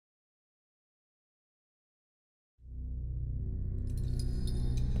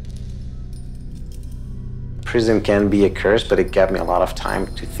Prison can be a curse, but it gave me a lot of time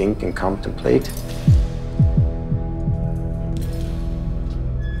to think and contemplate.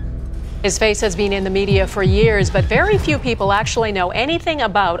 His face has been in the media for years, but very few people actually know anything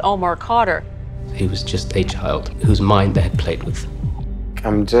about Omar Khadr. He was just a child whose mind they had played with.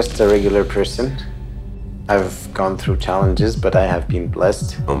 I'm just a regular person. I've gone through challenges, but I have been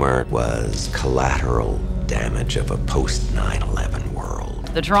blessed. Omar was collateral damage of a post-9/11 world.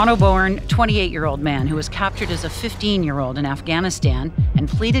 The Toronto-born 28-year-old man who was captured as a 15-year-old in Afghanistan and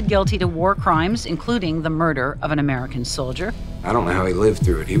pleaded guilty to war crimes, including the murder of an American soldier. I don't know how he lived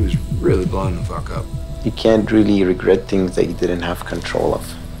through it. He was really blown the fuck up. You can't really regret things that you didn't have control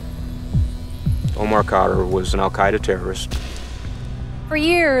of. Omar Khadr was an Al Qaeda terrorist. For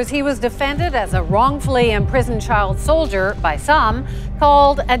years, he was defended as a wrongfully imprisoned child soldier by some,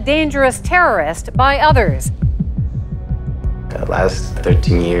 called a dangerous terrorist by others. The last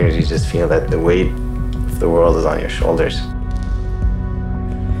 13 years, you just feel that the weight of the world is on your shoulders.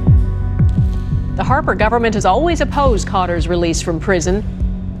 The Harper government has always opposed Khadr's release from prison.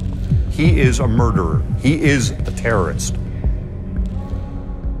 He is a murderer. He is a terrorist.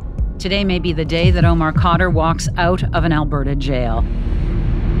 Today may be the day that Omar Khadr walks out of an Alberta jail.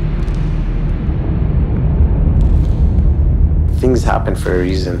 Things happen for a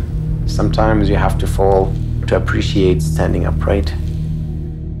reason. Sometimes you have to fall to appreciate standing upright.